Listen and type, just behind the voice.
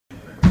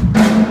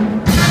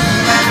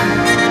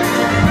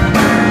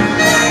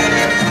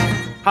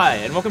Hi,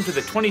 and welcome to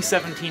the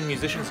 2017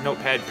 Musician's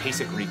Notepad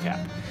PASIC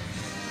Recap.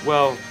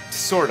 Well,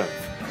 sort of.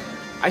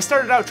 I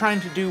started out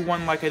trying to do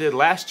one like I did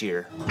last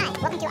year. Hi,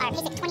 welcome to our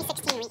PASIC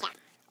 2016 recap.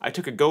 I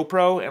took a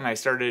GoPro and I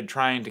started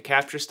trying to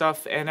capture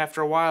stuff, and after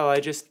a while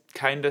I just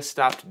kinda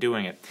stopped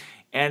doing it.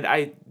 And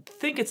I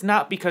think it's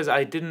not because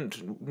I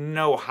didn't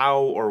know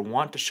how or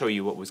want to show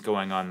you what was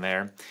going on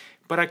there,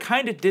 but I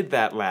kinda did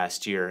that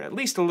last year, at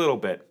least a little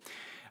bit.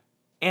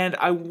 And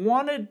I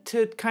wanted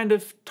to kind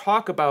of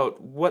talk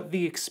about what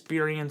the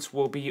experience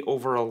will be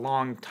over a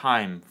long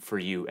time for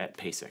you at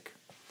PASIC.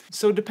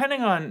 So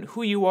depending on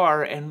who you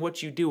are and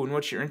what you do and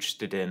what you're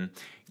interested in,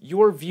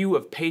 your view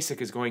of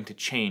PASIC is going to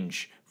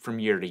change from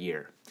year to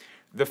year.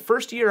 The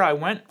first year I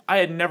went, I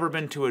had never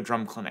been to a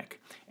drum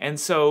clinic. And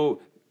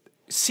so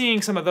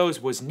seeing some of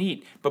those was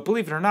neat, but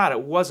believe it or not,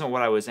 it wasn't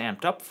what I was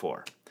amped up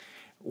for.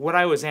 What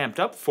I was amped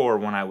up for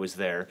when I was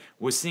there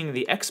was seeing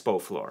the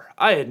expo floor.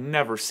 I had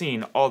never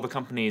seen all the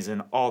companies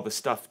and all the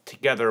stuff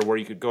together where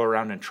you could go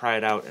around and try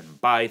it out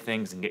and buy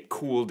things and get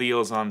cool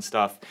deals on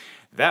stuff.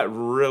 That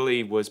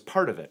really was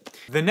part of it.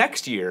 The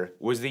next year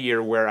was the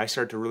year where I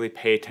started to really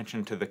pay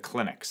attention to the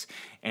clinics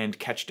and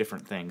catch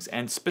different things.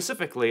 And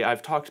specifically,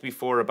 I've talked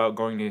before about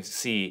going to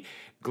see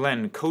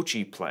Glenn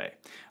Kochi play.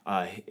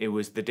 It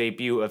was the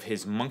debut of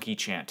his Monkey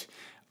Chant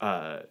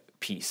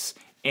piece.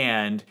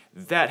 And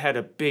that had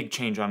a big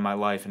change on my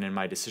life and in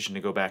my decision to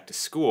go back to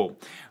school.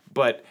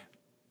 But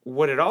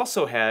what it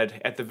also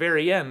had, at the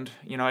very end,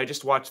 I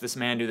just watched this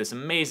man do this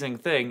amazing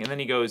thing, and then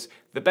he goes,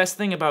 the best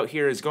thing about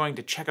here is going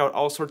to check out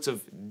all sorts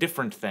of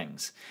different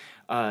things.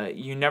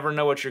 You never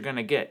know what you're going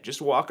to get.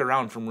 Just walk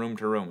around from room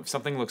to room. If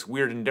something looks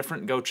weird and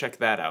different, go check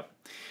that out.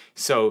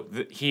 So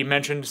he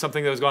mentioned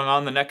something that was going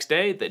on the next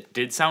day that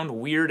did sound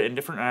weird and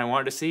different and I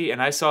wanted to see, and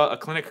I saw a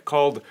clinic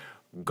called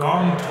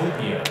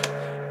Gongtopia.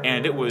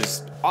 And it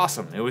was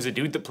awesome. It was a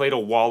dude that played a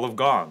wall of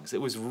gongs.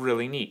 It was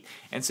really neat.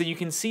 And so you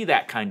can see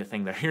that kind of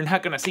thing there. You're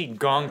not going to see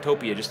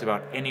Gongtopia just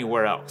about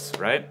anywhere else,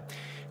 right?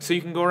 So you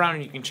can go around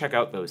and you can check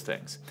out those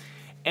things.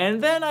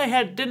 And then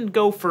I didn't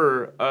go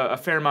for a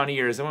fair amount of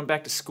years. I went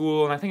back to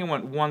school, and I think I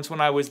went once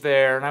when I was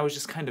there, and I was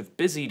just kind of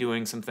busy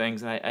doing some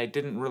things, and I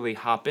didn't really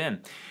hop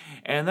in.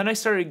 And then I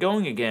started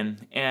going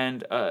again,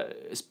 and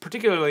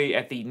particularly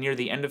near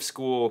the end of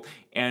school,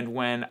 and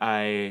when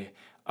I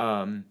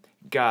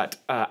got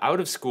out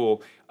of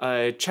school,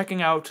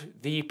 checking out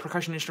the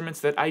percussion instruments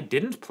that I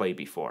didn't play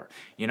before.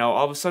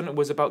 All of a sudden it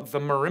was about the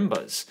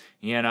marimbas,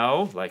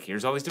 like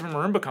here's all these different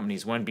marimba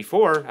companies, when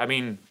before,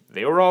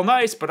 they were all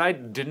nice, but I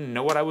didn't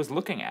know what I was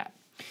looking at.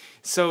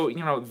 So,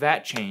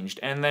 that changed.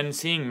 And then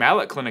seeing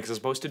mallet clinics as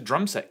opposed to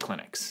drum set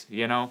clinics,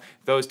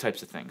 those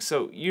types of things.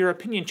 So your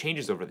opinion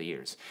changes over the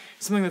years.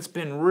 Something that's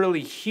been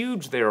really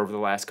huge there over the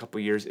last couple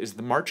of years is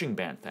the marching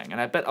band thing.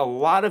 And I bet a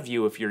lot of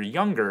you, if you're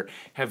younger,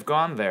 have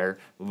gone there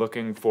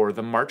looking for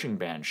the marching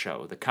band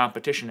show, the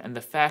competition. And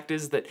the fact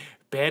is that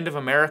Band of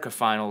America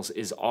Finals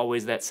is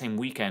always that same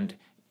weekend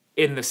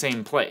in the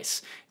same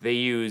place. They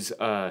use,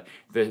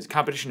 the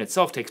competition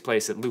itself takes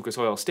place at Lucas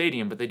Oil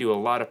Stadium, but they do a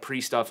lot of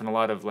pre-stuff and a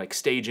lot of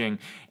staging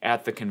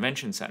at the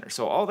convention center.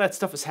 So all that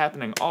stuff is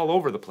happening all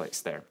over the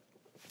place there.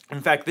 In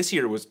fact, this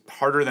year was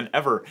harder than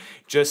ever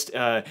just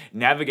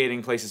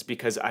navigating places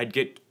because I'd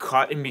get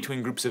caught in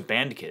between groups of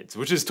band kids,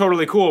 which is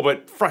totally cool,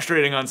 but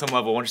frustrating on some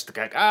level. I'm just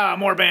like,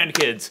 more band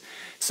kids.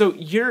 So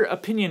your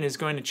opinion is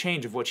going to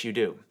change of what you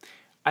do.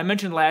 I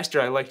mentioned last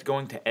year I liked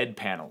going to ed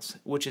panels,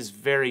 which is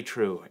very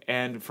true.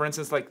 And for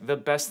instance, the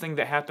best thing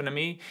that happened to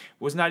me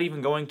was not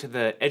even going to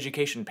the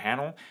education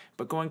panel,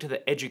 but going to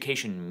the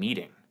education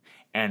meeting.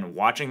 And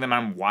watching them,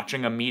 I'm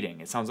watching a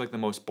meeting. It sounds like the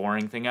most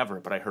boring thing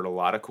ever, but I heard a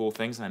lot of cool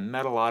things and I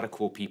met a lot of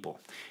cool people.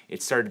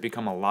 It started to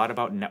become a lot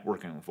about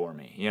networking for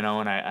me,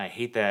 and I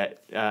hate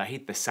that, I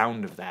hate the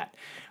sound of that.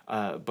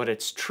 But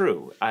it's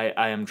true.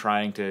 I am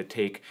trying to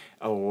take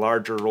a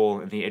larger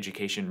role in the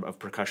education of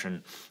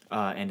percussion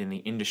and in the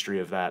industry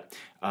of that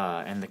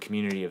and the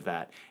community of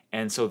that.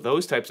 And so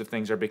those types of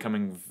things are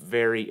becoming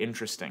very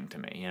interesting to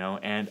me,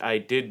 and I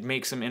did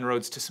make some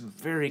inroads to some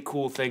very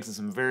cool things and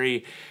some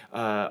very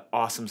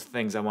awesome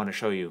things I want to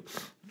show you.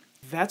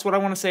 That's what I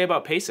want to say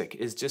about PASIC,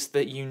 is just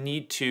that you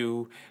need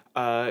to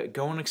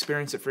go and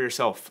experience it for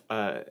yourself.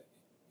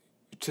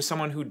 To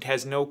someone who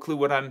has no clue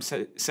what I'm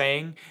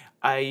saying,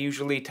 I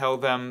usually tell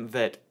them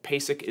that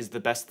PASIC is the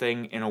best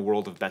thing in a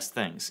world of best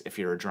things if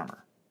you're a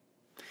drummer.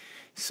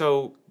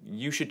 So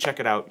you should check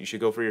it out. You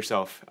should go for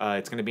yourself.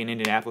 It's going to be in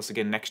Indianapolis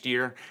again next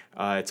year.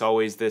 It's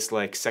always this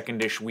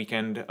second-ish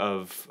weekend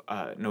of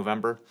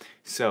November,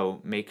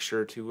 so make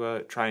sure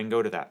to try and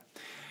go to that.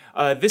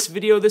 This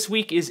video this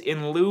week is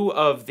in lieu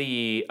of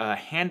the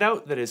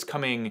handout that is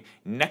coming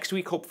next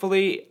week,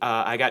 hopefully.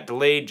 I got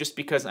delayed just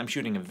because I'm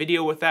shooting a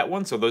video with that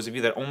one, so those of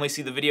you that only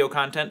see the video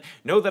content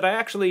know that I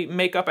actually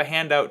make up a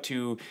handout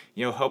to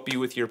help you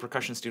with your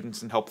percussion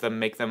students and help them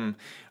make them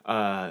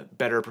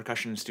better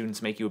percussion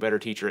students, make you a better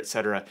teacher,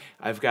 etc.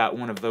 I've got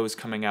one of those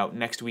coming out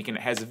next week, and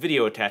it has a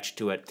video attached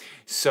to it.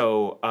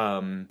 So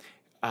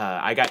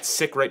I got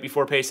sick right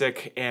before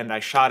PASIC, and I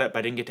shot it, but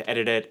I didn't get to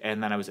edit it,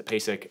 and then I was at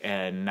PASIC,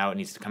 and now it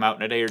needs to come out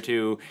in a day or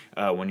two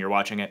when you're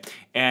watching it.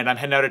 And I'm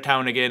heading out of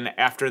town again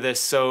after this,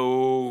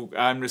 so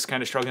I'm just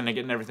kind of struggling to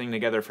getting everything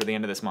together for the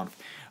end of this month.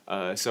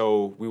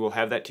 So we will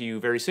have that to you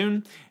very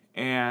soon,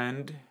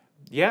 and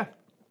yeah.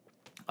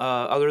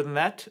 Other than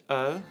that,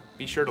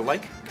 be sure to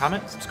like,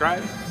 comment,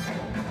 subscribe,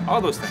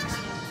 all those things.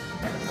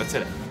 That's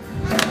it.